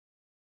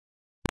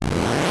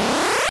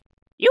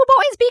You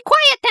boys be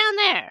quiet down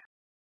there!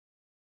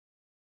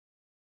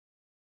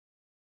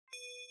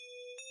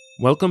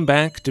 Welcome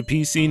back to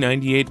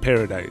PC-98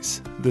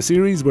 Paradise, the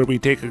series where we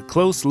take a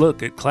close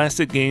look at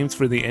classic games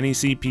for the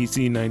NEC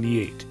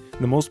PC-98,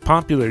 the most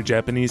popular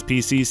Japanese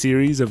PC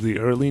series of the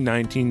early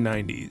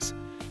 1990s.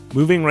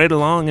 Moving right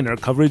along in our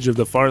coverage of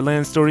the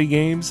Farland Story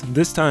games,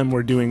 this time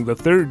we're doing the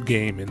third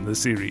game in the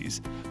series,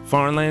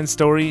 Farland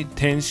Story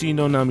Tenshi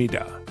no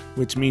Namida,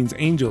 which means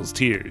Angel's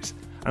Tears.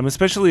 I'm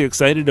especially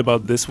excited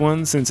about this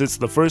one since it's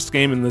the first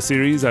game in the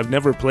series I've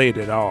never played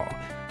at all,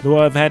 though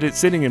I've had it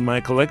sitting in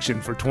my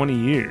collection for 20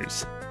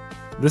 years.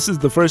 This is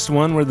the first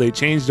one where they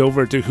changed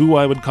over to who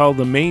I would call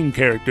the main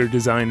character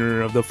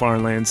designer of the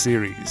Farland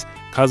series,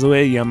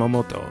 Kazue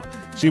Yamamoto.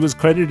 She was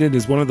credited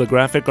as one of the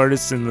graphic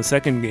artists in the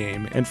second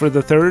game, and for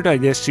the third I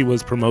guess she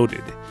was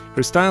promoted.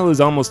 Her style is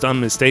almost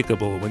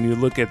unmistakable when you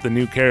look at the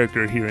new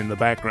character here in the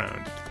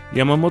background.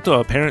 Yamamoto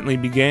apparently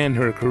began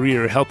her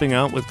career helping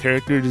out with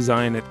character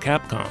design at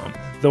Capcom,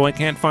 though I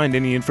can't find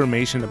any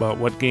information about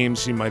what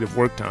games she might have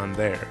worked on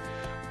there.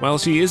 While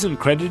she isn't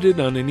credited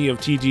on any of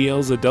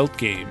TGL's adult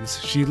games,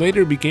 she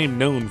later became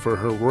known for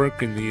her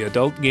work in the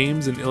adult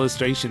games and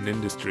illustration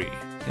industry,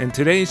 and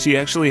today she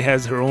actually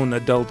has her own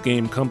adult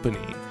game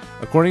company.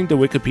 According to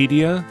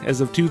Wikipedia,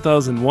 as of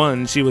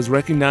 2001, she was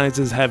recognized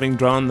as having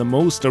drawn the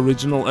most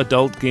original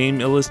adult game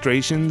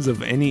illustrations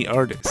of any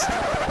artist.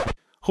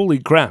 Holy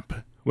crap!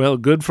 Well,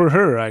 good for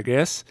her, I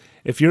guess.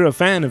 If you're a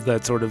fan of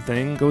that sort of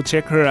thing, go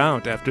check her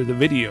out after the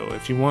video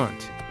if you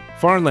want.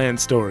 Farland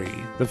Story,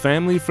 the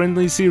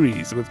family-friendly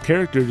series with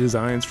character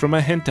designs from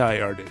a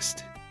hentai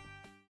artist.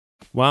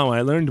 Wow,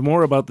 I learned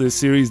more about this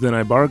series than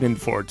I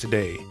bargained for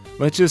today.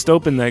 Let's just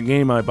open that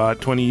game I bought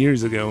 20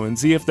 years ago and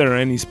see if there are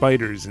any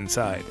spiders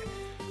inside.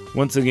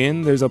 Once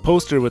again, there's a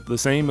poster with the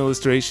same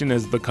illustration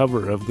as the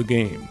cover of the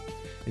game.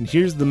 And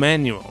here's the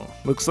manual.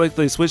 Looks like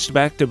they switched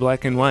back to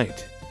black and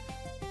white.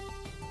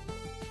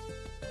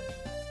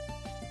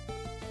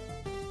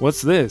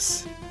 What's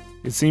this?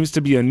 It seems to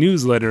be a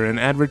newsletter and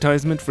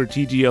advertisement for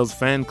TGL's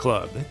fan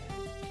club.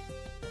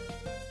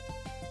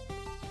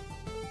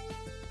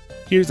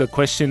 Here's a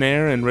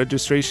questionnaire and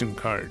registration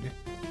card.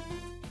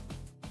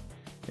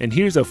 And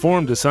here's a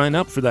form to sign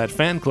up for that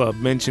fan club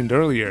mentioned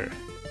earlier.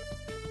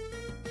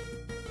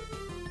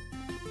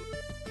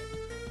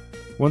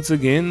 Once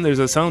again, there's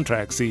a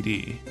soundtrack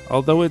CD.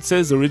 Although it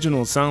says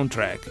original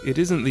soundtrack, it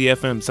isn't the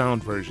FM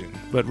sound version,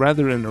 but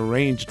rather an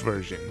arranged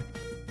version.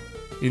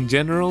 In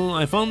general,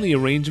 I found the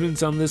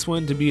arrangements on this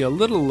one to be a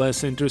little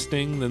less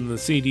interesting than the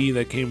CD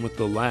that came with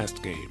the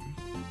last game.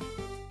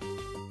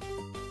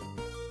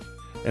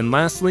 And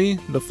lastly,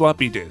 the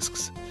floppy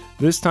disks.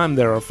 This time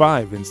there are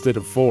 5 instead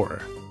of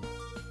 4.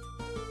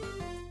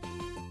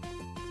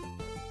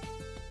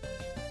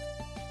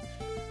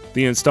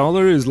 The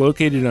installer is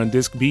located on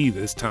disk B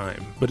this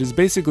time, but is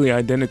basically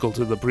identical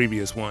to the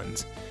previous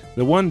ones.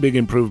 The one big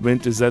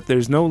improvement is that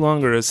there's no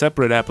longer a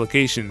separate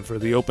application for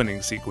the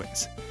opening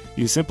sequence.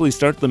 You simply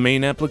start the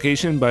main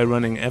application by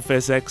running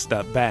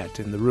fsx.bat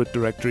in the root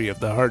directory of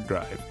the hard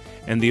drive,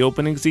 and the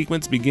opening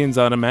sequence begins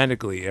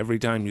automatically every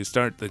time you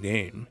start the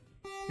game.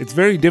 It's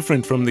very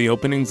different from the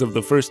openings of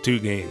the first 2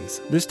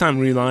 games, this time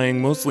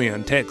relying mostly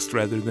on text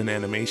rather than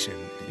animation,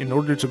 in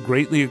order to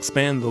greatly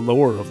expand the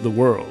lore of the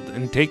world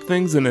and take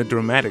things in a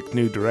dramatic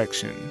new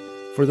direction.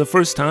 For the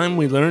first time,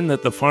 we learn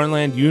that the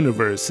Farland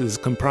universe is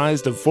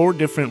comprised of 4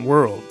 different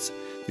worlds: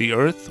 the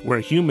Earth,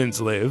 where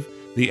humans live,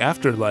 the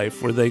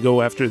afterlife, where they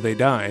go after they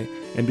die,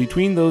 and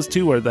between those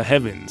two are the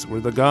heavens,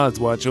 where the gods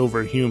watch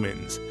over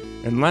humans.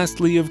 And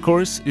lastly, of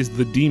course, is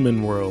the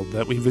demon world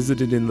that we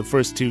visited in the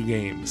first 2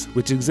 games,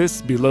 which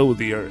exists below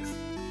the Earth.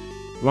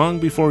 Long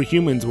before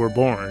humans were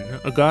born,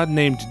 a god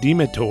named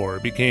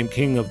Demetor became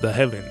king of the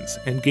heavens,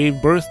 and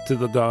gave birth to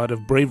the god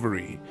of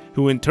bravery,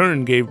 who in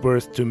turn gave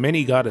birth to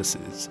many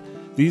goddesses.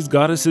 These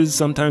goddesses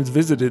sometimes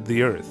visited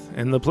the Earth,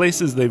 and the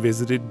places they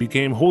visited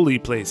became holy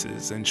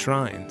places and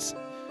shrines.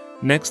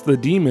 Next, the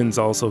demons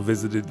also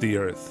visited the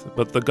Earth,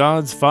 but the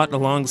gods fought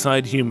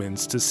alongside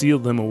humans to seal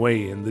them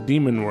away in the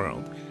demon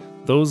world.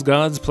 Those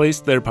gods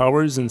placed their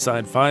powers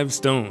inside 5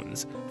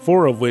 stones,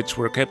 4 of which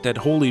were kept at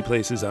holy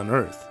places on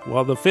Earth,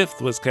 while the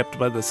 5th was kept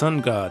by the sun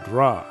god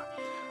Ra.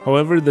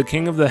 However, the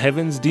king of the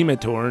heavens,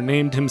 Demetor,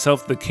 named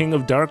himself the King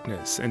of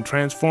Darkness and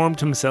transformed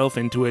himself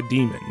into a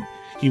demon.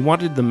 He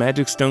wanted the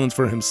magic stones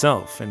for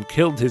himself and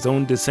killed his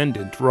own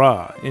descendant,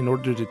 Ra, in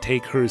order to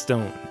take her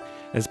stone.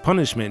 As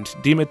punishment,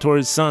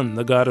 Demetor's son,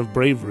 the god of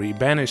bravery,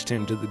 banished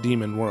him to the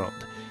demon world.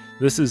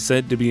 This is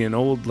said to be an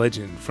old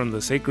legend from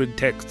the sacred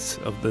texts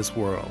of this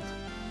world.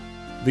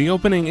 The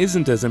opening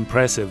isn't as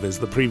impressive as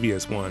the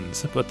previous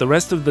ones, but the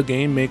rest of the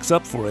game makes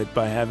up for it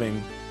by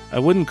having, I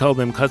wouldn't call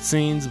them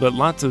cutscenes, but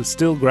lots of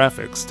still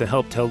graphics to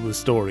help tell the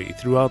story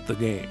throughout the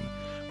game.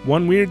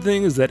 One weird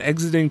thing is that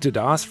exiting to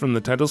DOS from the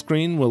title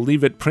screen will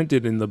leave it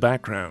printed in the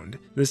background.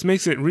 This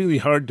makes it really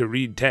hard to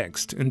read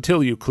text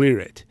until you clear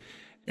it.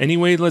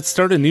 Anyway, let's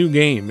start a new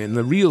game and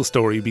the real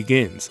story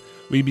begins.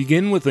 We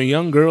begin with a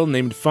young girl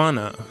named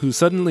Fauna, who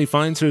suddenly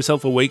finds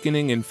herself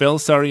awakening in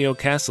Felsario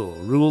Castle,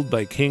 ruled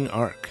by King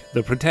Ark,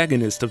 the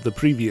protagonist of the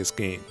previous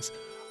games.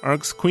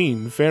 Ark's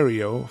queen,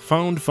 Ferio,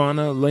 found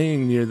Fauna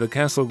laying near the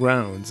castle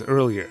grounds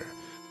earlier.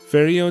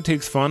 Ferio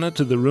takes Fauna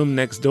to the room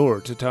next door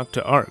to talk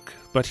to Ark,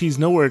 but he's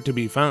nowhere to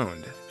be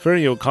found.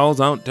 Ferio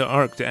calls out to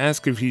Ark to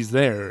ask if he's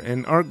there,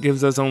 and Ark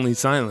gives us only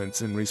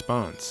silence in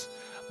response.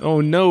 Oh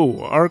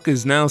no, Ark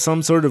is now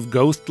some sort of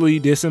ghostly,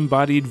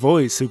 disembodied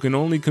voice who can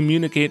only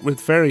communicate with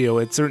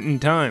Ferio at certain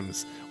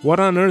times. What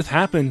on earth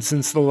happened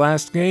since the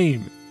last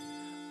game?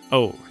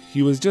 Oh,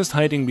 he was just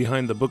hiding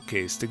behind the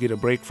bookcase to get a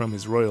break from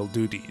his royal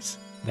duties.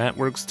 That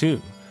works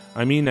too.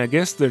 I mean, I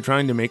guess they're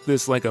trying to make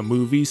this like a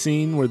movie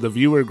scene where the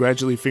viewer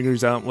gradually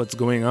figures out what's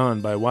going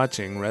on by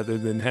watching rather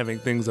than having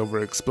things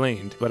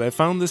over-explained, but I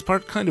found this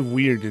part kind of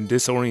weird and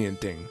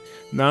disorienting.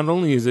 Not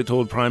only is it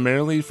told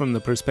primarily from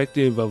the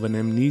perspective of an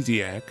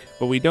amnesiac,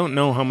 but we don't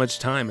know how much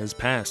time has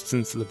passed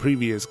since the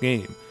previous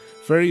game.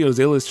 Ferio's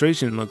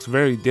illustration looks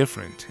very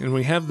different, and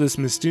we have this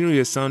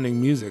mysterious-sounding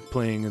music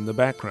playing in the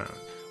background.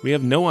 We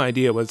have no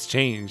idea what's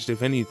changed,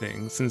 if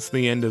anything, since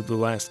the end of the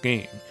last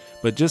game.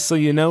 But just so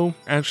you know,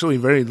 actually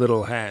very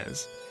little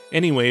has.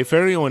 Anyway,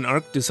 Ferio and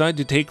Ark decide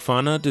to take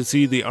Fauna to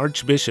see the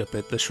Archbishop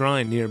at the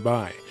shrine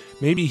nearby.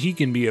 Maybe he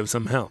can be of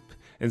some help.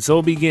 And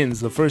so begins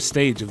the first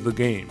stage of the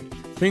game.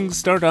 Things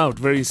start out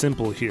very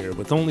simple here,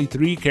 with only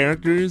 3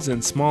 characters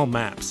and small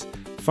maps.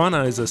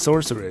 Fauna is a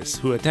sorceress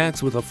who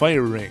attacks with a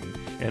fire ring,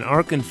 and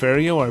Ark and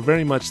Ferio are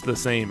very much the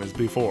same as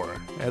before.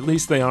 At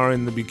least they are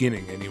in the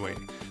beginning anyway.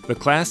 The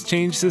class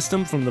change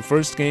system from the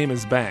first game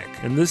is back,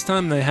 and this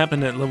time they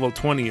happen at level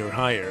 20 or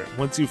higher,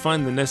 once you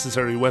find the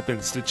necessary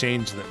weapons to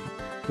change them.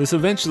 This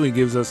eventually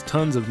gives us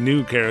tons of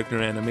new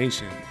character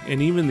animation,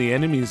 and even the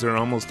enemies are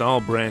almost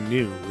all brand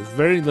new, with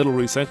very little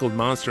recycled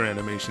monster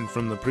animation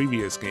from the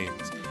previous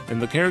games,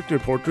 and the character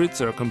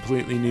portraits are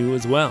completely new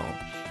as well.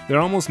 There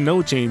are almost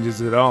no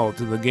changes at all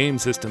to the game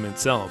system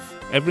itself.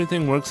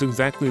 Everything works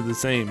exactly the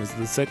same as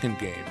the second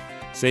game,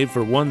 save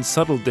for one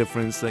subtle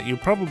difference that you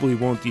probably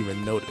won't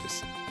even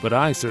notice. But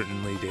I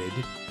certainly did.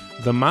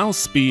 The mouse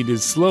speed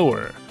is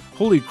slower.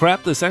 Holy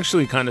crap, this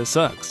actually kinda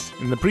sucks.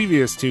 In the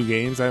previous 2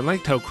 games, I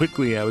liked how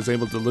quickly I was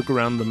able to look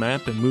around the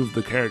map and move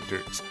the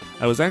characters.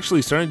 I was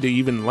actually starting to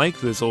even like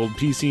this old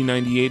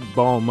PC-98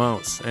 ball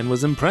mouse, and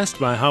was impressed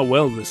by how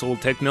well this old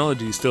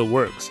technology still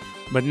works.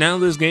 But now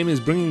this game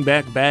is bringing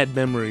back bad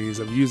memories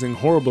of using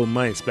horrible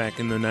mice back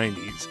in the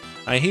 90s.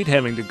 I hate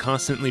having to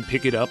constantly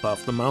pick it up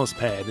off the mouse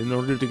pad in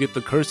order to get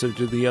the cursor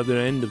to the other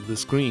end of the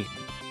screen.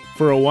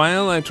 For a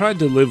while, I tried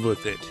to live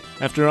with it.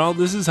 After all,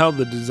 this is how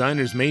the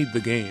designers made the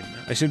game.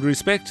 I should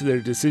respect their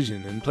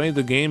decision and play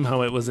the game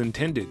how it was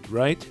intended,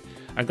 right?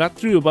 I got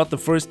through about the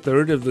first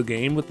third of the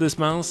game with this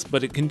mouse,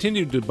 but it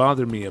continued to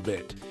bother me a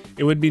bit.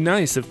 It would be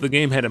nice if the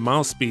game had a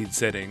mouse speed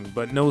setting,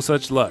 but no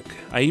such luck.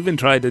 I even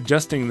tried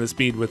adjusting the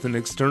speed with an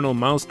external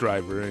mouse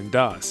driver in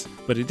DOS,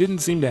 but it didn't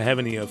seem to have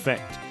any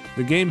effect.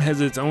 The game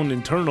has its own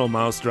internal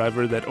mouse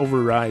driver that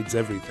overrides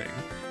everything.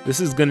 This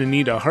is gonna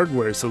need a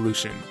hardware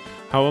solution.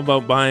 How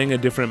about buying a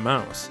different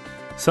mouse?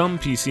 Some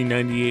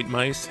PC-98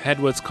 mice had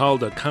what's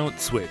called a count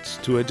switch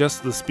to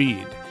adjust the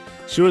speed.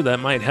 Sure, that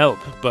might help,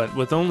 but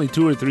with only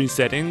 2 or 3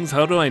 settings,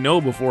 how do I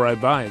know before I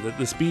buy that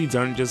the speeds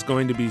aren't just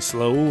going to be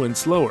slow and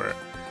slower?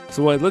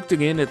 So I looked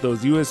again at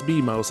those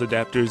USB mouse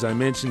adapters I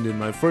mentioned in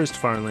my first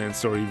Farland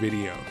Story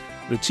video.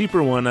 The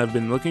cheaper one I've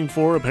been looking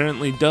for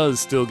apparently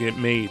does still get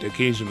made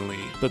occasionally,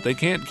 but they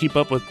can't keep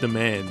up with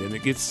demand and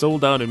it gets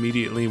sold out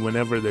immediately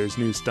whenever there's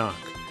new stock.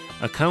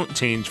 A count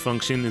change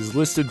function is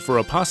listed for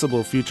a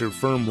possible future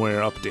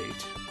firmware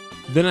update.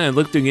 Then I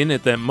looked again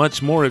at that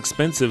much more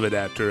expensive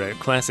adapter at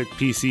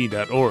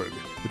classicpc.org,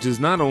 which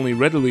is not only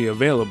readily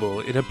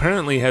available, it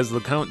apparently has the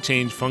count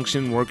change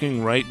function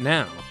working right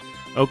now.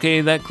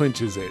 Okay, that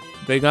clinches it.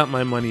 They got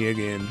my money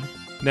again.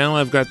 Now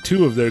I've got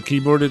 2 of their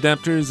keyboard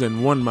adapters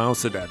and 1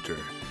 mouse adapter.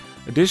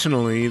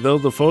 Additionally, though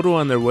the photo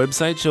on their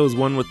website shows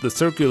one with the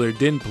circular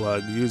DIN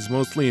plug used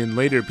mostly in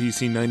later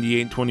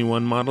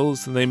PC-98-21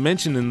 models, they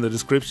mention in the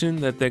description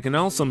that they can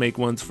also make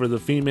ones for the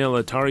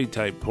female Atari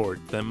type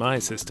port that my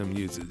system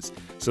uses,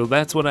 so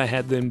that's what I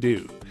had them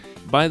do.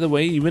 By the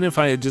way, even if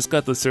I had just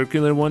got the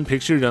circular one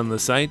pictured on the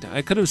site,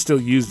 I could have still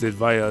used it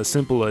via a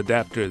simple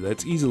adapter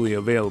that's easily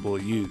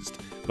available used,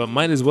 but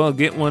might as well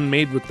get one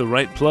made with the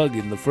right plug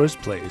in the first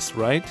place,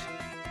 right?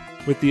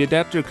 With the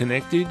adapter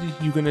connected,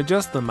 you can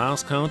adjust the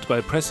mouse count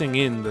by pressing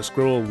in the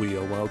scroll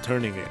wheel while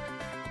turning it.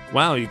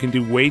 Wow, you can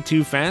do way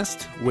too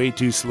fast, way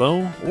too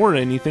slow, or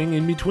anything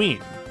in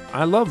between.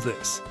 I love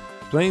this.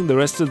 Playing the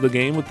rest of the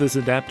game with this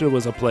adapter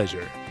was a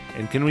pleasure.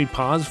 And can we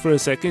pause for a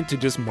second to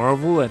just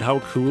marvel at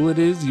how cool it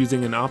is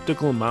using an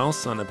optical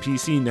mouse on a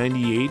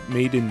PC-98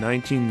 made in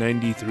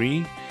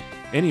 1993?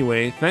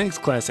 Anyway, thanks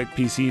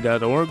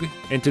classicpc.org,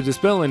 and to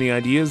dispel any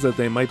ideas that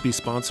they might be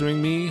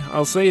sponsoring me,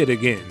 I'll say it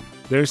again.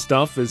 Their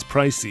stuff is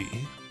pricey.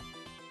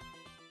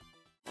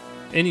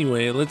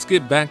 Anyway, let's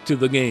get back to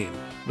the game.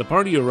 The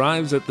party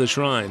arrives at the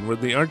shrine where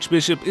the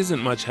Archbishop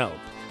isn't much help.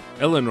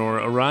 Eleanor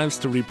arrives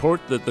to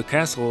report that the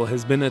castle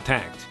has been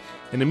attacked,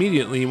 and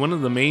immediately one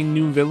of the main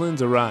new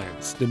villains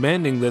arrives,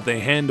 demanding that they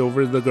hand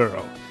over the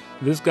girl.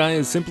 This guy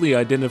is simply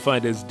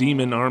identified as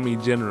Demon Army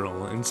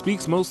General and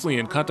speaks mostly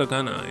in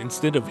katakana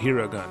instead of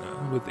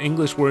hiragana, with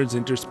English words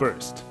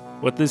interspersed.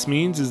 What this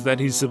means is that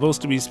he's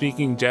supposed to be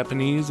speaking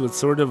Japanese with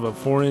sort of a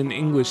foreign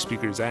English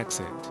speaker's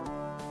accent.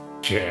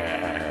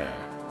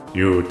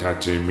 You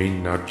tachi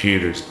minna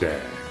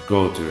kiriste.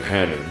 Go to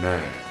hell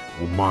now.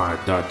 Omae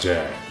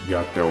tachi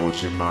yatte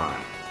oshimai.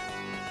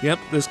 Yep,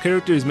 this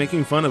character is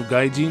making fun of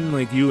gaijin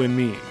like you and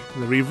me,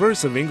 the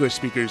reverse of English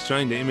speakers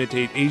trying to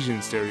imitate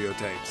Asian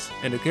stereotypes,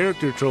 and a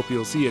character trope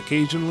you'll see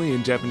occasionally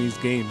in Japanese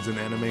games and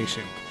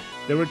animation.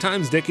 There were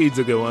times decades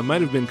ago I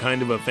might have been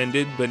kind of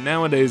offended, but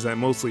nowadays I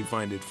mostly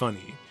find it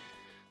funny.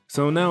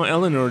 So now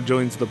Eleanor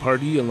joins the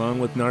party along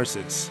with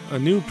Narcissus, a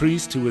new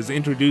priest who was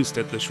introduced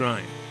at the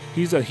shrine.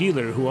 He's a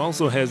healer who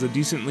also has a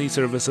decently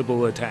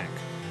serviceable attack.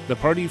 The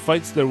party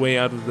fights their way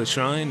out of the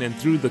shrine and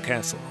through the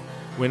castle.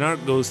 When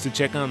Ark goes to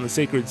check on the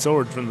sacred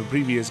sword from the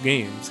previous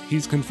games,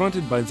 he's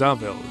confronted by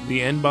Zavel,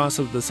 the end boss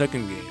of the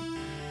second game.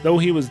 Though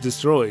he was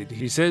destroyed,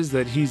 he says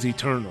that he's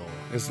eternal,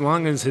 as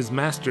long as his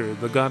master,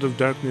 the god of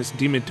darkness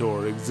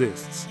Demeter,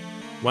 exists.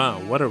 Wow,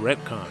 what a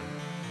retcon.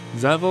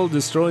 Zavel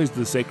destroys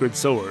the sacred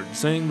sword,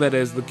 saying that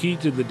as the key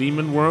to the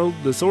demon world,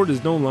 the sword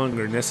is no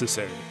longer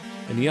necessary,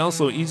 and he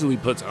also easily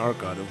puts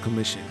Ark out of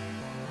commission.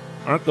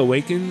 Ark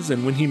awakens,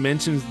 and when he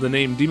mentions the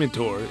name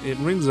Demeter, it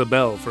rings a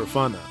bell for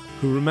Fauna,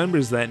 who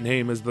remembers that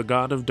name as the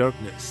god of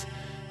darkness.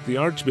 The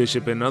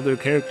Archbishop and other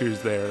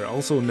characters there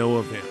also know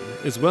of him,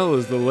 as well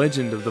as the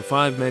legend of the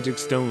 5 magic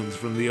stones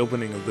from the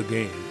opening of the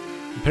game.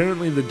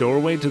 Apparently the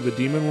doorway to the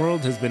demon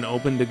world has been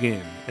opened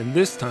again, and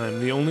this time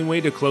the only way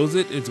to close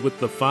it is with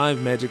the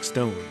 5 magic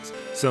stones.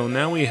 So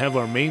now we have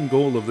our main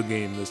goal of the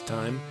game this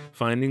time,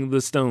 finding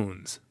the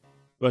stones.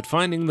 But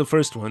finding the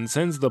first one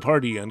sends the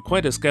party on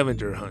quite a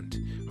scavenger hunt.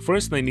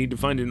 First they need to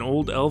find an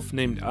old elf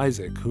named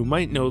Isaac who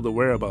might know the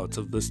whereabouts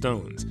of the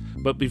stones.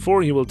 But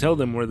before he will tell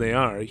them where they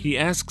are, he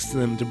asks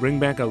them to bring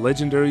back a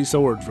legendary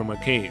sword from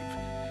a cave.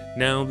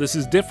 Now this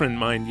is different,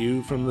 mind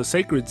you, from the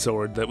sacred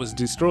sword that was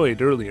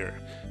destroyed earlier.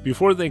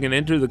 Before they can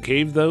enter the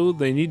cave though,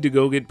 they need to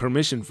go get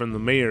permission from the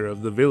mayor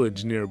of the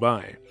village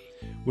nearby.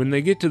 When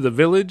they get to the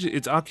village,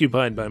 it's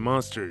occupied by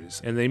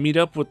monsters, and they meet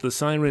up with the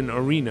siren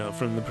Arena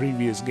from the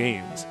previous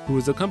games, who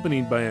is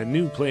accompanied by a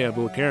new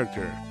playable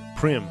character,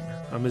 Prim,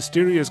 a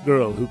mysterious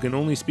girl who can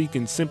only speak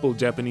in simple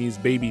Japanese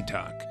baby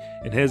talk,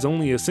 and has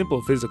only a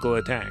simple physical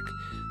attack.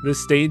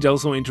 This stage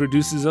also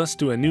introduces us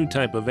to a new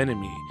type of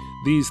enemy.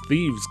 These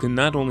thieves can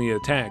not only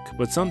attack,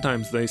 but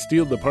sometimes they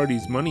steal the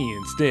party's money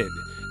instead.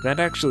 That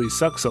actually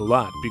sucks a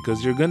lot,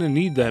 because you're gonna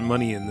need that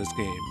money in this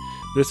game.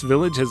 This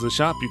village has a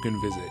shop you can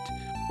visit.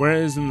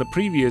 Whereas in the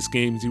previous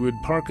games you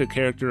would park a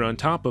character on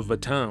top of a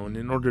town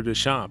in order to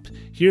shop,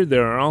 here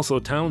there are also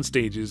town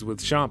stages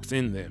with shops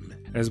in them,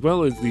 as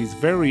well as these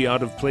very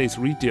out-of-place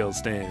retail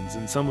stands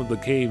in some of the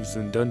caves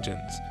and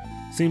dungeons.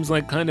 Seems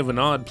like kind of an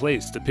odd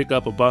place to pick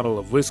up a bottle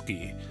of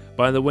whiskey.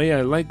 By the way,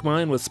 I like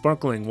mine with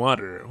sparkling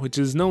water, which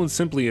is known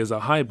simply as a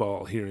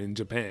highball here in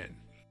Japan.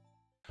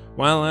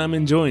 While I'm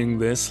enjoying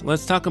this,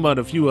 let's talk about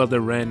a few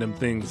other random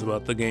things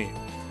about the game.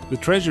 The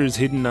treasures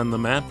hidden on the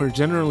map are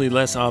generally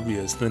less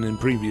obvious than in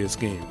previous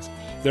games.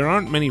 There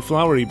aren't many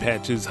flowery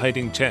patches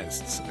hiding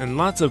chests, and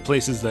lots of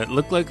places that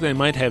look like they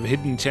might have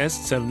hidden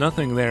chests have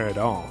nothing there at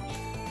all.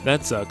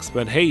 That sucks,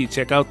 but hey,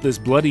 check out this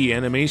bloody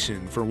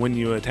animation for when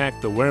you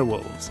attack the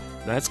werewolves.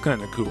 That's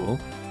kinda cool.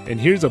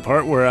 And here's a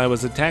part where I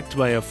was attacked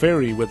by a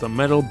fairy with a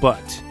metal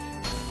butt.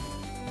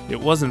 It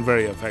wasn't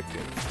very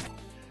effective.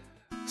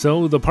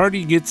 So the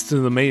party gets to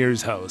the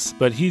mayor's house,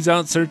 but he's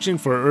out searching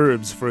for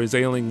herbs for his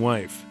ailing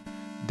wife.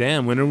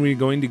 Damn, when are we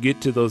going to get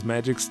to those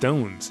magic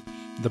stones?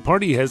 The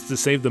party has to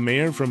save the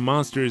mayor from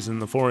monsters in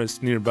the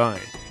forest nearby,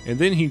 and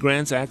then he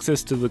grants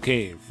access to the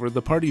cave, where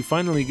the party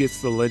finally gets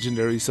the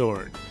legendary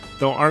sword,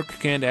 though Ark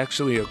can't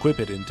actually equip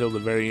it until the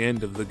very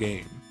end of the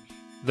game.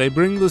 They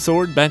bring the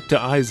sword back to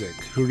Isaac,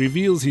 who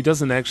reveals he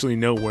doesn't actually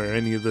know where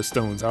any of the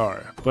stones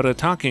are, but a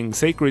talking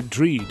sacred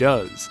tree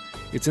does.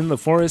 It's in the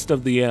Forest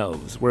of the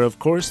Elves, where of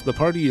course the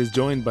party is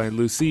joined by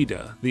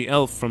Lucida, the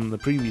elf from the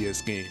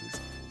previous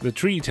games. The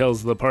tree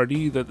tells the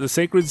party that the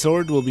sacred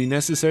sword will be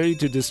necessary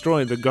to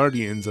destroy the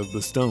guardians of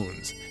the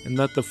stones, and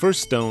that the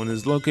first stone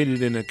is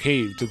located in a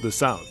cave to the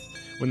south.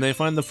 When they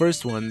find the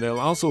first one, they'll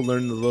also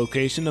learn the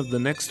location of the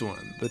next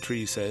one, the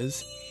tree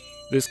says.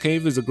 This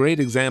cave is a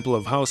great example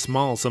of how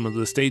small some of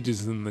the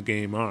stages in the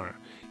game are.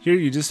 Here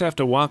you just have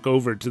to walk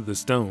over to the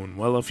stone,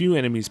 while a few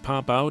enemies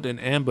pop out and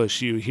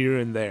ambush you here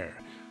and there.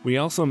 We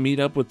also meet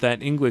up with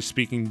that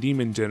English-speaking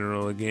demon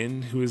general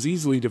again, who is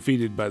easily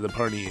defeated by the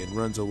party and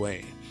runs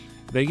away.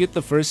 They get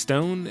the first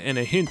stone and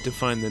a hint to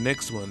find the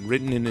next one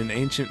written in an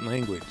ancient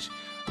language.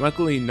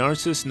 Luckily,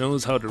 Narcissus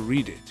knows how to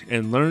read it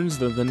and learns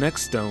that the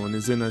next stone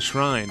is in a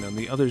shrine on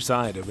the other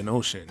side of an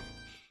ocean.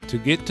 To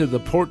get to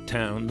the port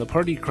town, the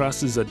party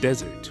crosses a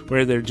desert,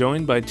 where they're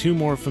joined by 2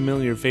 more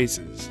familiar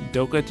faces,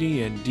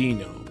 Dokati and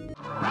Dino.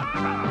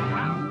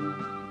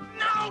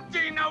 No,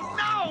 Dino,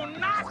 no,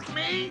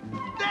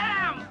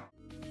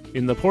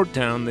 In the port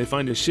town, they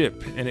find a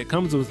ship, and it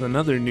comes with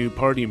another new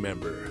party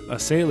member, a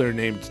sailor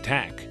named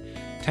Tak.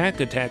 Tak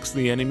attacks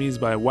the enemies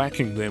by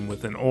whacking them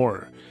with an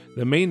oar.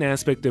 The main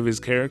aspect of his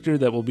character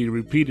that will be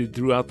repeated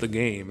throughout the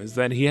game is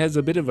that he has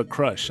a bit of a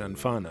crush on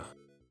Fauna.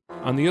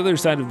 On the other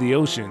side of the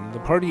ocean, the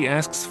party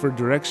asks for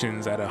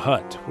directions at a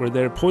hut, where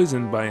they're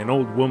poisoned by an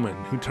old woman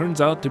who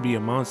turns out to be a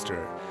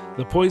monster.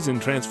 The poison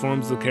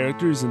transforms the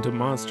characters into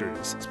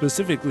monsters,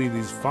 specifically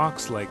these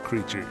fox-like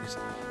creatures.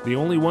 The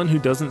only one who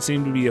doesn't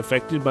seem to be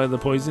affected by the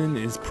poison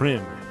is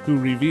Prim, who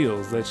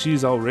reveals that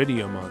she's already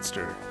a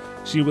monster.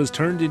 She was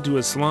turned into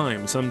a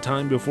slime some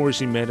time before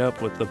she met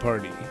up with the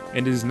party,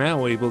 and is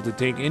now able to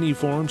take any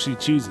form she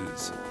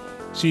chooses.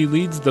 She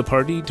leads the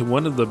party to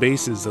one of the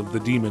bases of the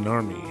demon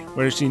army,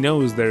 where she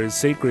knows there is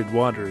sacred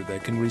water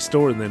that can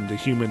restore them to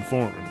human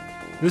form.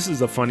 This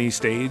is a funny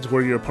stage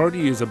where your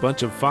party is a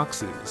bunch of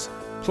foxes,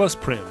 plus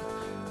Prim.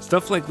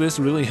 Stuff like this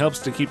really helps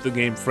to keep the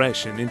game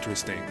fresh and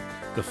interesting.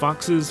 The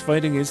foxes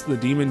fight against the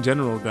demon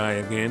general guy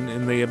again,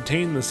 and they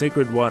obtain the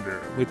sacred water,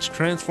 which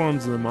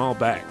transforms them all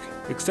back,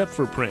 except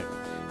for Prim.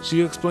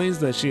 She explains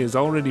that she has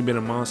already been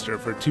a monster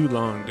for too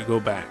long to go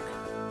back.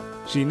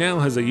 She now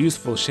has a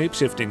useful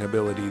shapeshifting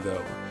ability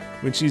though.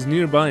 When she's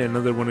nearby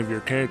another one of your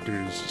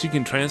characters, she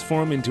can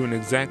transform into an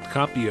exact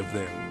copy of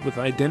them, with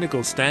identical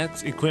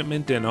stats,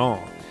 equipment, and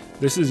all.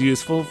 This is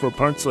useful for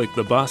parts like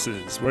the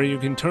bosses, where you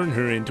can turn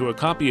her into a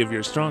copy of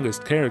your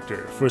strongest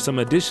character for some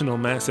additional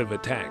massive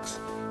attacks.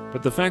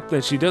 But the fact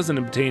that she doesn't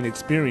obtain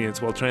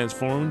experience while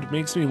transformed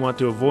makes me want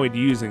to avoid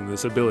using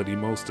this ability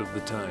most of the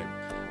time.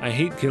 I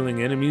hate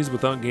killing enemies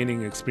without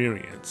gaining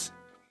experience.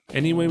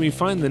 Anyway, we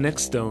find the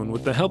next stone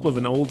with the help of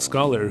an old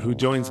scholar who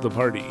joins the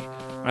party.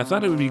 I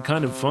thought it would be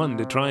kind of fun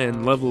to try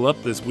and level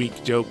up this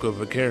weak joke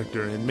of a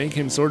character and make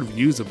him sort of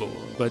usable,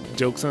 but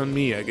joke's on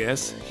me, I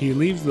guess. He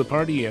leaves the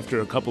party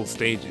after a couple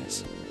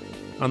stages.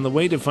 On the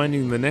way to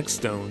finding the next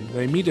stone,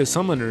 they meet a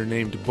summoner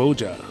named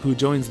Boja who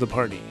joins the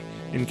party.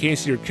 In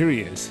case you're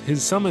curious,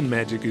 his summon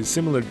magic is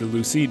similar to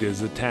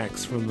Lucida's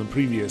attacks from the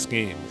previous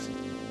games.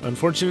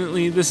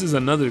 Unfortunately, this is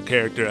another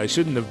character I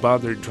shouldn't have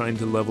bothered trying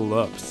to level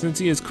up, since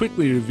he is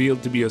quickly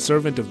revealed to be a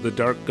servant of the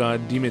dark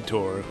god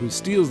Demetor, who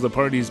steals the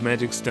party's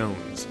magic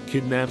stones,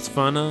 kidnaps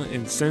Fauna,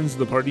 and sends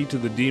the party to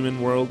the demon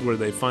world where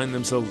they find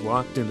themselves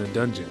locked in a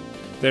dungeon.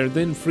 They are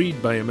then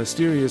freed by a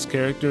mysterious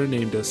character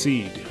named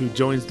Acid, who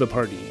joins the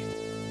party.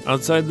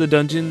 Outside the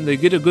dungeon, they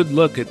get a good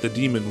look at the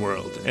demon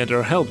world, and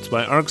are helped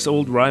by Ark's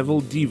old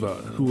rival Diva,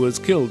 who was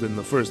killed in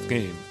the first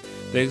game.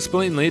 They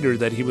explain later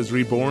that he was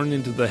reborn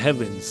into the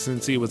heavens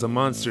since he was a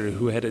monster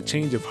who had a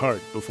change of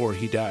heart before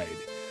he died.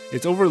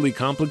 It's overly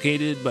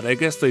complicated, but I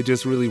guess they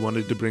just really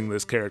wanted to bring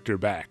this character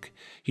back.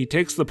 He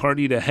takes the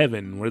party to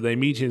heaven, where they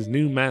meet his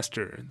new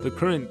master, the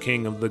current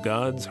king of the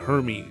gods,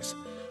 Hermes.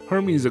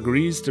 Hermes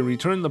agrees to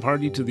return the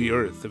party to the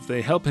earth if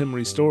they help him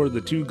restore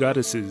the two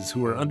goddesses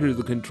who are under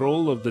the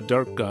control of the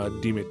dark god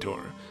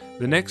Demetor.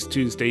 The next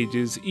two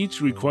stages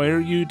each require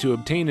you to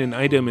obtain an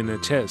item in a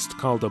chest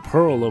called a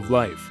Pearl of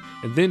Life,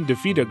 and then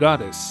defeat a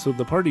goddess so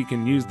the party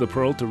can use the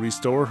pearl to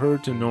restore her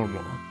to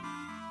normal.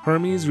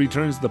 Hermes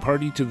returns the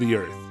party to the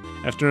earth.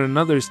 After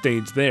another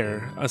stage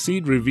there,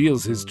 Acid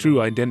reveals his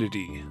true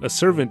identity, a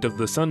servant of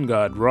the sun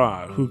god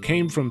Ra, who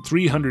came from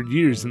 300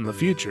 years in the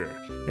future.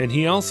 And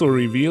he also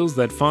reveals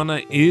that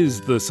Fauna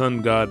is the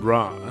sun god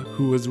Ra,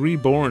 who was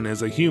reborn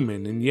as a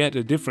human in yet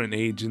a different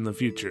age in the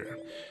future.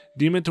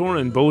 Demetor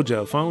and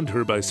Boja found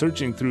her by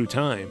searching through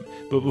time,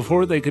 but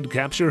before they could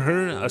capture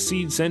her,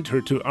 Acid sent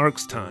her to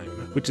Ark's time,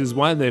 which is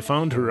why they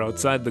found her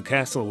outside the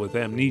castle with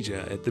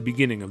Amnesia at the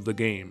beginning of the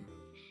game.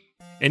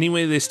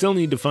 Anyway, they still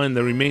need to find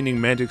the remaining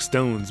magic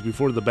stones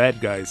before the bad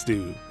guys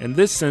do, and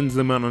this sends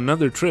them on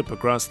another trip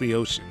across the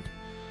ocean.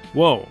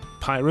 Whoa,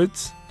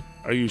 pirates?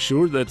 Are you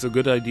sure that's a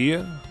good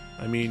idea?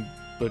 I mean,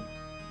 but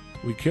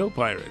we kill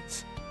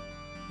pirates.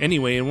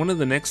 Anyway, in one of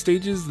the next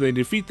stages, they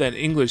defeat that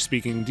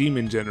English-speaking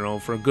demon general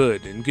for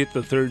good and get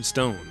the third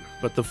stone,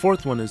 but the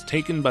fourth one is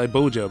taken by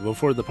Boja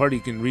before the party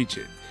can reach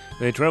it.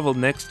 They travel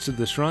next to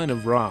the Shrine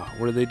of Ra,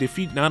 where they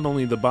defeat not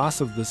only the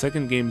boss of the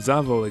second game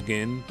Zavo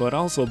again, but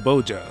also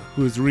Boja,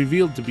 who is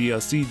revealed to be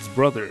Acid's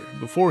brother,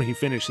 before he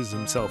finishes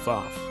himself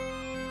off.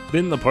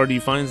 Then the party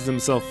finds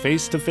themselves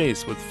face to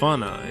face with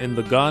Fauna and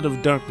the god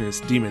of darkness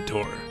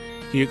Demetor.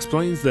 He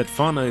explains that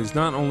Fauna is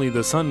not only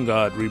the sun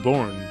god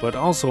reborn, but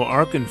also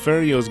Ark and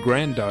Ferrio's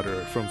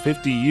granddaughter from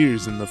 50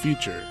 years in the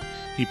future.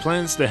 He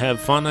plans to have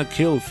Fauna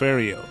kill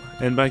Ferrio,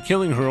 and by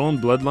killing her own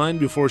bloodline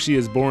before she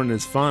is born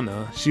as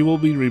Fauna, she will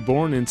be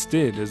reborn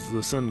instead as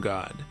the sun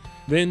god.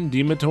 Then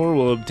Demetor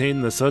will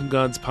obtain the sun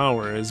god's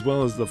power as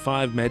well as the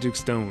 5 magic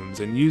stones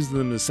and use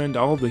them to send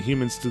all the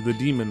humans to the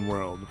demon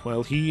world,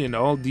 while he and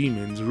all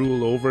demons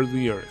rule over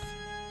the earth.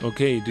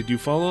 Okay, did you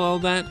follow all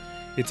that?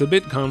 It's a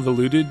bit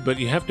convoluted, but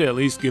you have to at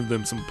least give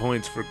them some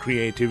points for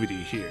creativity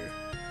here.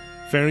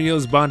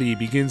 Ferrio's body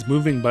begins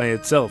moving by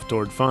itself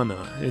toward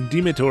Fauna, and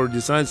Demetor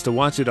decides to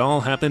watch it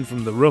all happen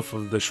from the roof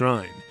of the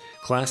shrine.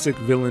 Classic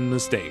villain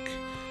mistake.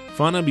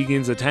 Fauna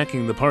begins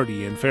attacking the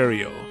party and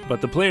Fario, but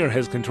the player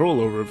has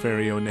control over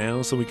Fario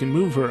now, so we can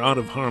move her out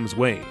of harm's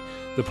way.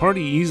 The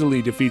party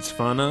easily defeats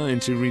Fauna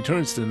and she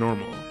returns to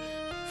normal.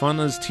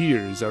 Fauna's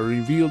tears are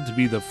revealed to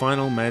be the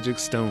final magic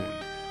stone.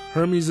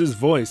 Hermes'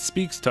 voice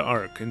speaks to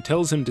Ark and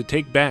tells him to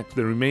take back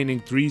the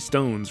remaining 3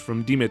 stones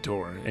from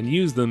Demetor and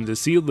use them to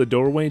seal the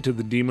doorway to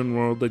the demon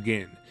world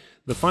again.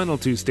 The final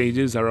 2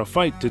 stages are a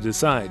fight to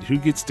decide who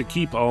gets to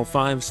keep all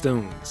 5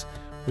 stones.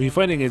 We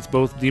fight against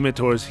both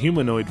Demetor's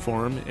humanoid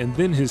form and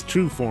then his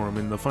true form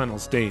in the final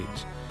stage.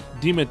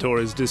 Demetor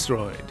is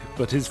destroyed,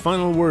 but his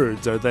final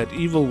words are that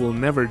evil will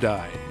never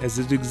die, as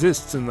it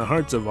exists in the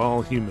hearts of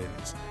all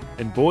humans.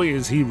 And boy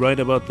is he right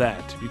about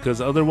that,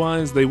 because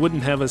otherwise they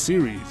wouldn't have a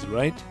series,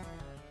 right?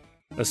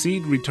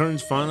 Acid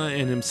returns Fauna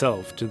and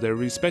himself to their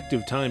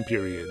respective time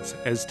periods,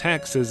 as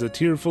Tak says a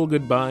tearful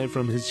goodbye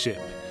from his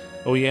ship.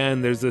 Oh yeah,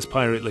 and there's this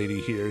pirate lady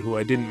here who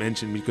I didn't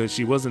mention because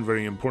she wasn't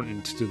very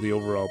important to the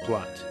overall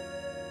plot.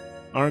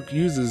 Ark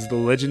uses the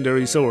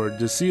legendary sword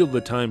to seal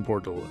the time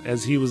portal,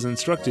 as he was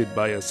instructed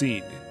by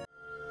Acid.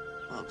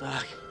 Well,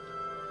 Doc,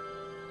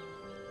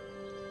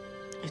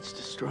 it's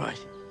destroyed.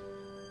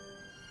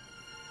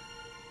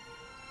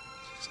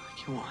 Just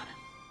like you wanted.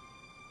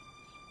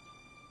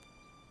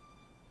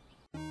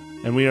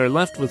 And we are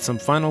left with some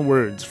final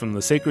words from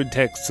the sacred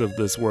texts of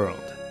this world.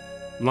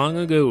 Long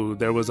ago,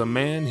 there was a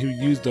man who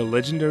used a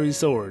legendary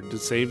sword to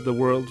save the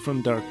world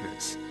from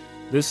darkness.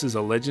 This is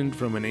a legend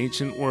from an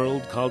ancient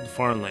world called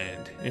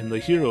Farland, and the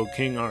hero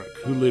King Ark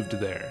who lived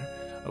there.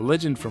 A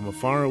legend from a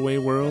faraway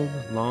world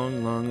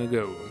long, long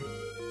ago.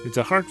 It's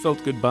a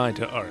heartfelt goodbye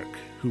to Ark,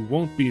 who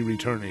won't be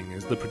returning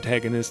as the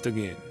protagonist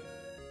again.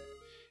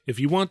 If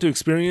you want to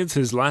experience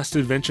his last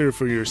adventure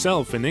for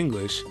yourself in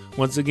English,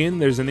 once again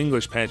there's an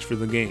English patch for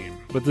the game,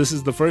 but this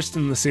is the first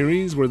in the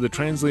series where the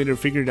translator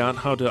figured out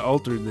how to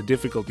alter the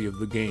difficulty of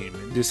the game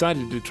and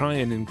decided to try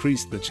and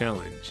increase the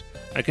challenge.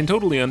 I can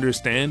totally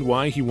understand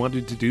why he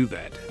wanted to do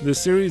that.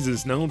 This series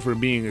is known for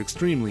being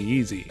extremely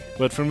easy,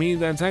 but for me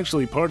that's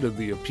actually part of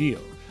the appeal.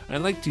 I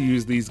like to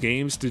use these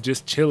games to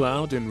just chill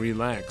out and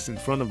relax in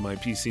front of my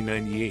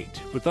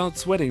PC-98, without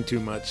sweating too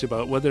much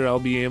about whether I'll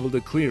be able to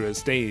clear a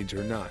stage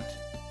or not.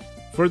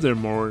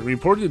 Furthermore,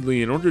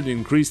 reportedly in order to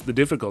increase the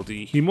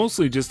difficulty, he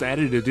mostly just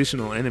added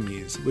additional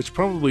enemies, which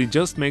probably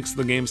just makes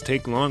the games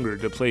take longer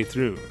to play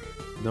through.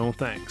 No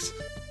thanks.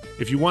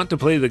 If you want to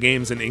play the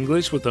games in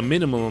English with a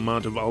minimal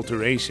amount of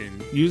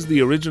alteration, use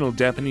the original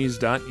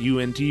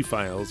Japanese.unt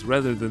files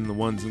rather than the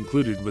ones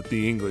included with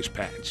the English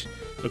patch.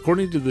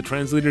 According to the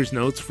translator's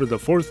notes for the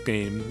 4th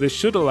game, this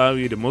should allow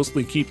you to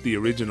mostly keep the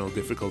original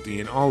difficulty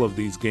in all of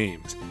these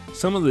games.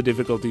 Some of the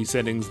difficulty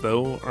settings,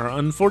 though, are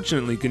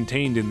unfortunately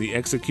contained in the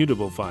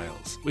executable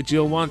files, which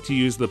you'll want to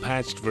use the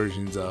patched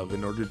versions of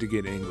in order to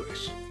get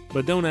English.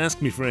 But don't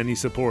ask me for any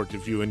support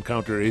if you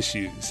encounter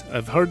issues.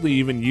 I've hardly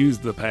even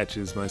used the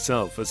patches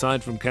myself,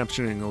 aside from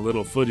capturing a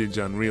little footage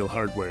on real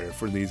hardware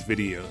for these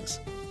videos.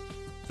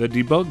 The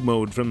debug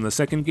mode from the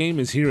 2nd game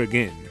is here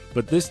again,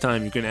 but this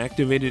time you can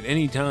activate it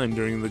any time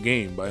during the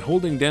game by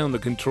holding down the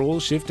Control,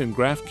 Shift, and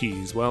Graph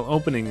keys while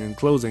opening and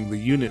closing the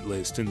unit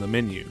list in the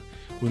menu.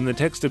 When the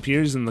text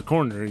appears in the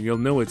corner, you'll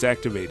know it's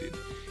activated.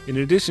 In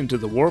addition to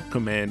the warp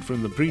command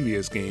from the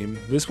previous game,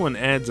 this one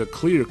adds a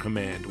clear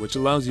command, which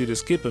allows you to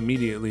skip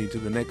immediately to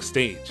the next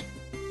stage.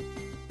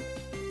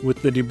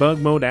 With the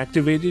debug mode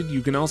activated,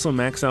 you can also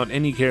max out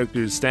any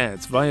character's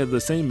stats via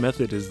the same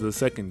method as the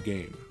 2nd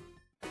game.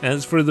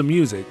 As for the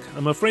music,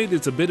 I'm afraid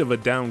it's a bit of a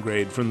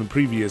downgrade from the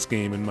previous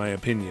game in my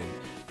opinion.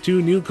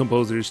 2 new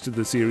composers to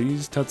the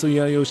series,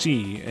 Tatsuya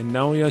Yoshii and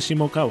Naoya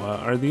Shimokawa,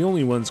 are the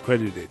only ones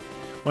credited.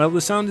 While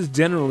the sound is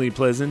generally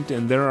pleasant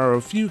and there are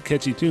a few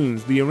catchy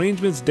tunes, the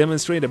arrangements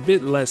demonstrate a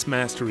bit less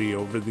mastery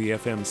over the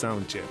FM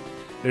sound chip.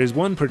 There's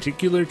one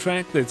particular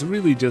track that's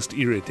really just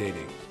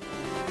irritating.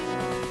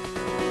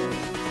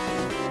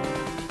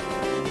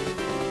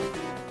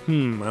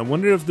 I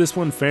wonder if this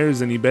one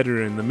fares any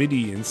better in the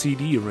MIDI and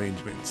CD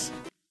arrangements.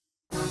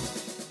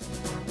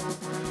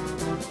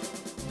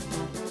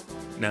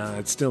 Nah,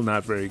 it's still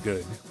not very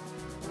good.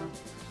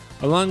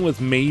 Along with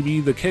maybe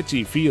the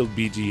catchy field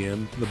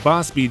BGM, the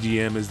boss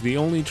BGM is the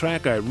only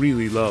track I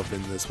really love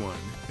in this one,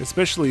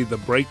 especially the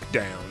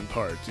breakdown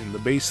part in the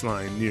bass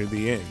line near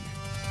the end.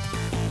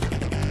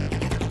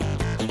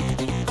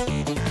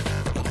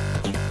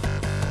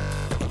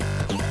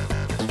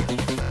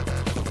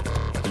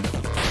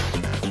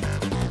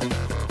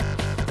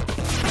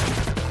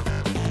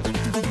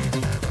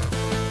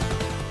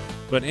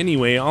 But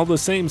anyway, all the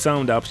same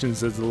sound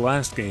options as the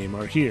last game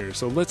are here,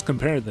 so let's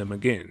compare them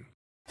again.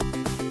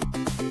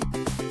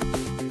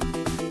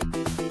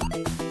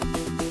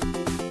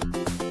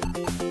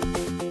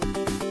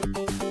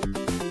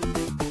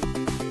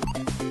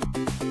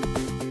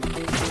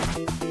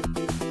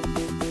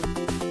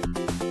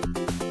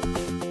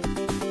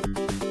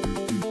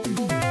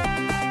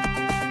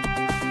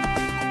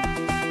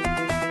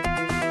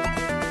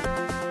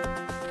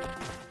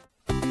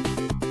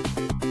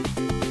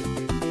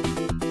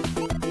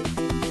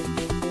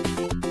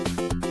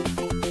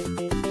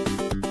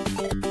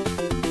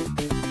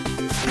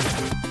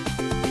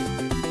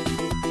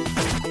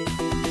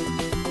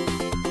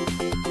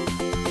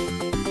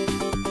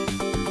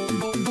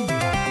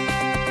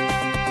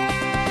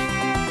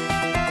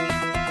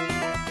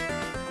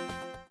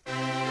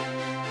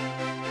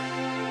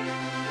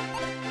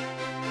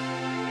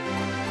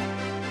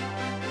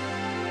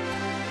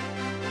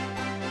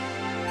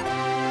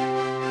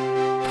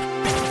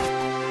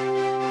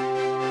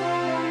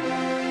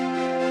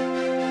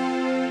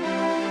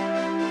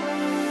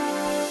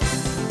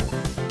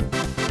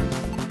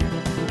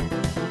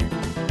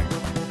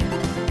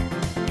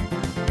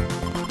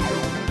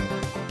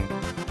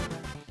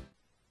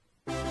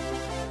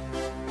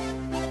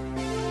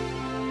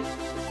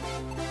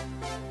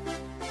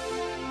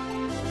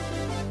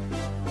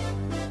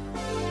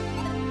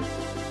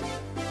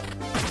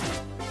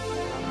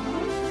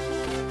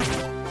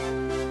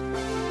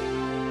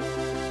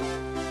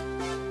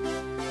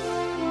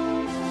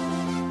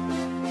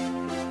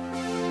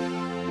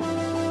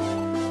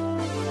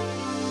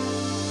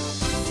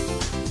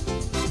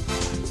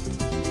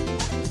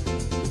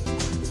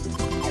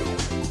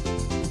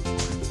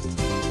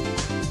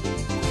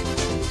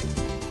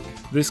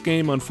 This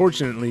game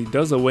unfortunately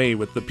does away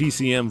with the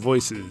PCM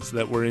voices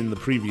that were in the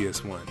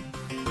previous one.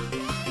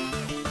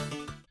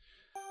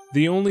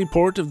 The only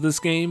port of this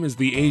game is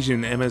the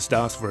Asian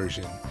MS-DOS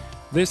version.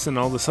 This and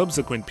all the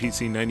subsequent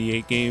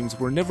PC-98 games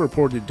were never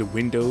ported to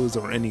Windows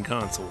or any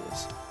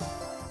consoles.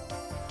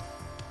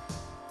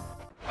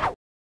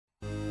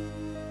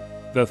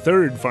 The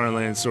third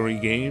Farland Story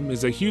game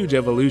is a huge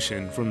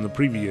evolution from the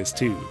previous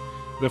two.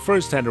 The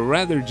first had a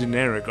rather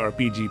generic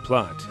RPG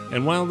plot,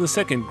 and while the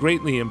second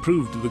greatly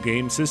improved the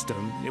game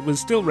system, it was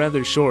still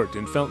rather short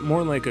and felt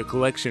more like a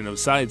collection of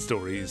side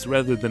stories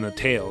rather than a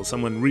tale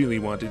someone really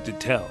wanted to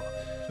tell.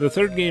 The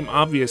third game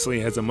obviously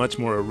has a much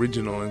more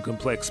original and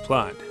complex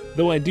plot,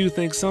 though I do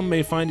think some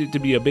may find it to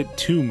be a bit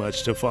too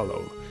much to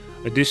follow.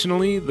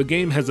 Additionally, the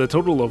game has a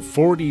total of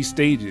 40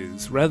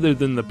 stages, rather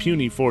than the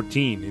puny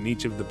 14 in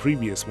each of the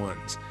previous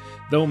ones.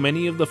 Though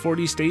many of the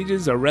 40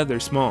 stages are rather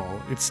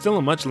small, it's still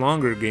a much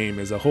longer game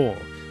as a whole.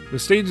 The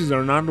stages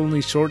are not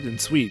only short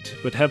and sweet,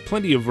 but have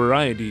plenty of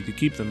variety to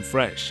keep them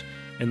fresh,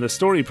 and the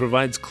story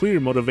provides clear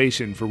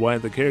motivation for why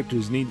the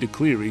characters need to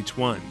clear each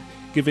one,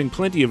 giving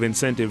plenty of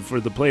incentive for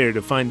the player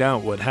to find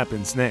out what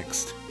happens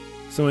next.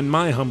 So in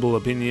my humble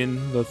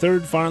opinion, the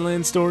third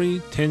Farland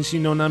Story, Tenshi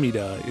no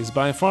Namida, is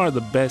by far the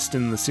best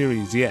in the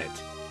series yet.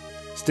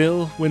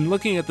 Still, when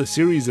looking at the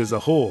series as a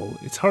whole,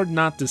 it's hard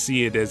not to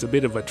see it as a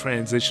bit of a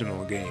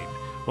transitional game.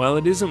 While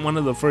it isn't one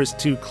of the first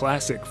two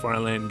classic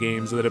Farland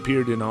games that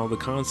appeared in all the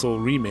console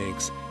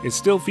remakes, it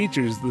still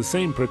features the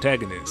same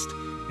protagonist.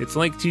 It's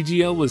like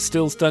TGL was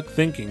still stuck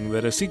thinking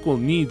that a sequel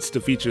needs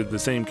to feature the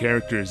same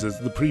characters as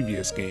the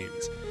previous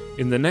games.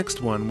 In the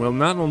next one, we'll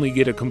not only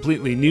get a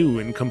completely new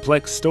and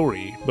complex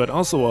story, but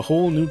also a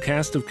whole new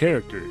cast of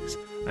characters.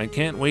 I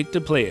can't wait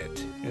to play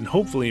it, and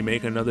hopefully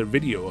make another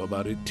video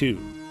about it too.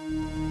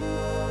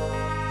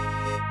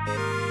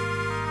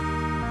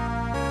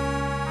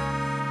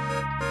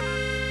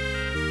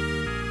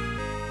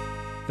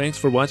 Thanks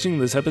for watching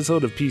this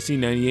episode of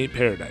PC-98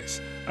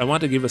 Paradise. I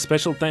want to give a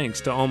special thanks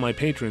to all my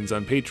patrons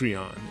on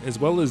Patreon, as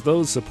well as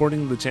those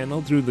supporting the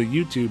channel through the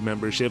YouTube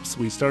memberships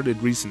we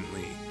started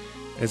recently.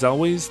 As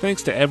always,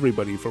 thanks to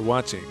everybody for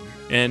watching,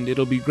 and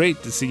it'll be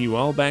great to see you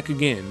all back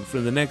again for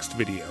the next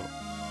video.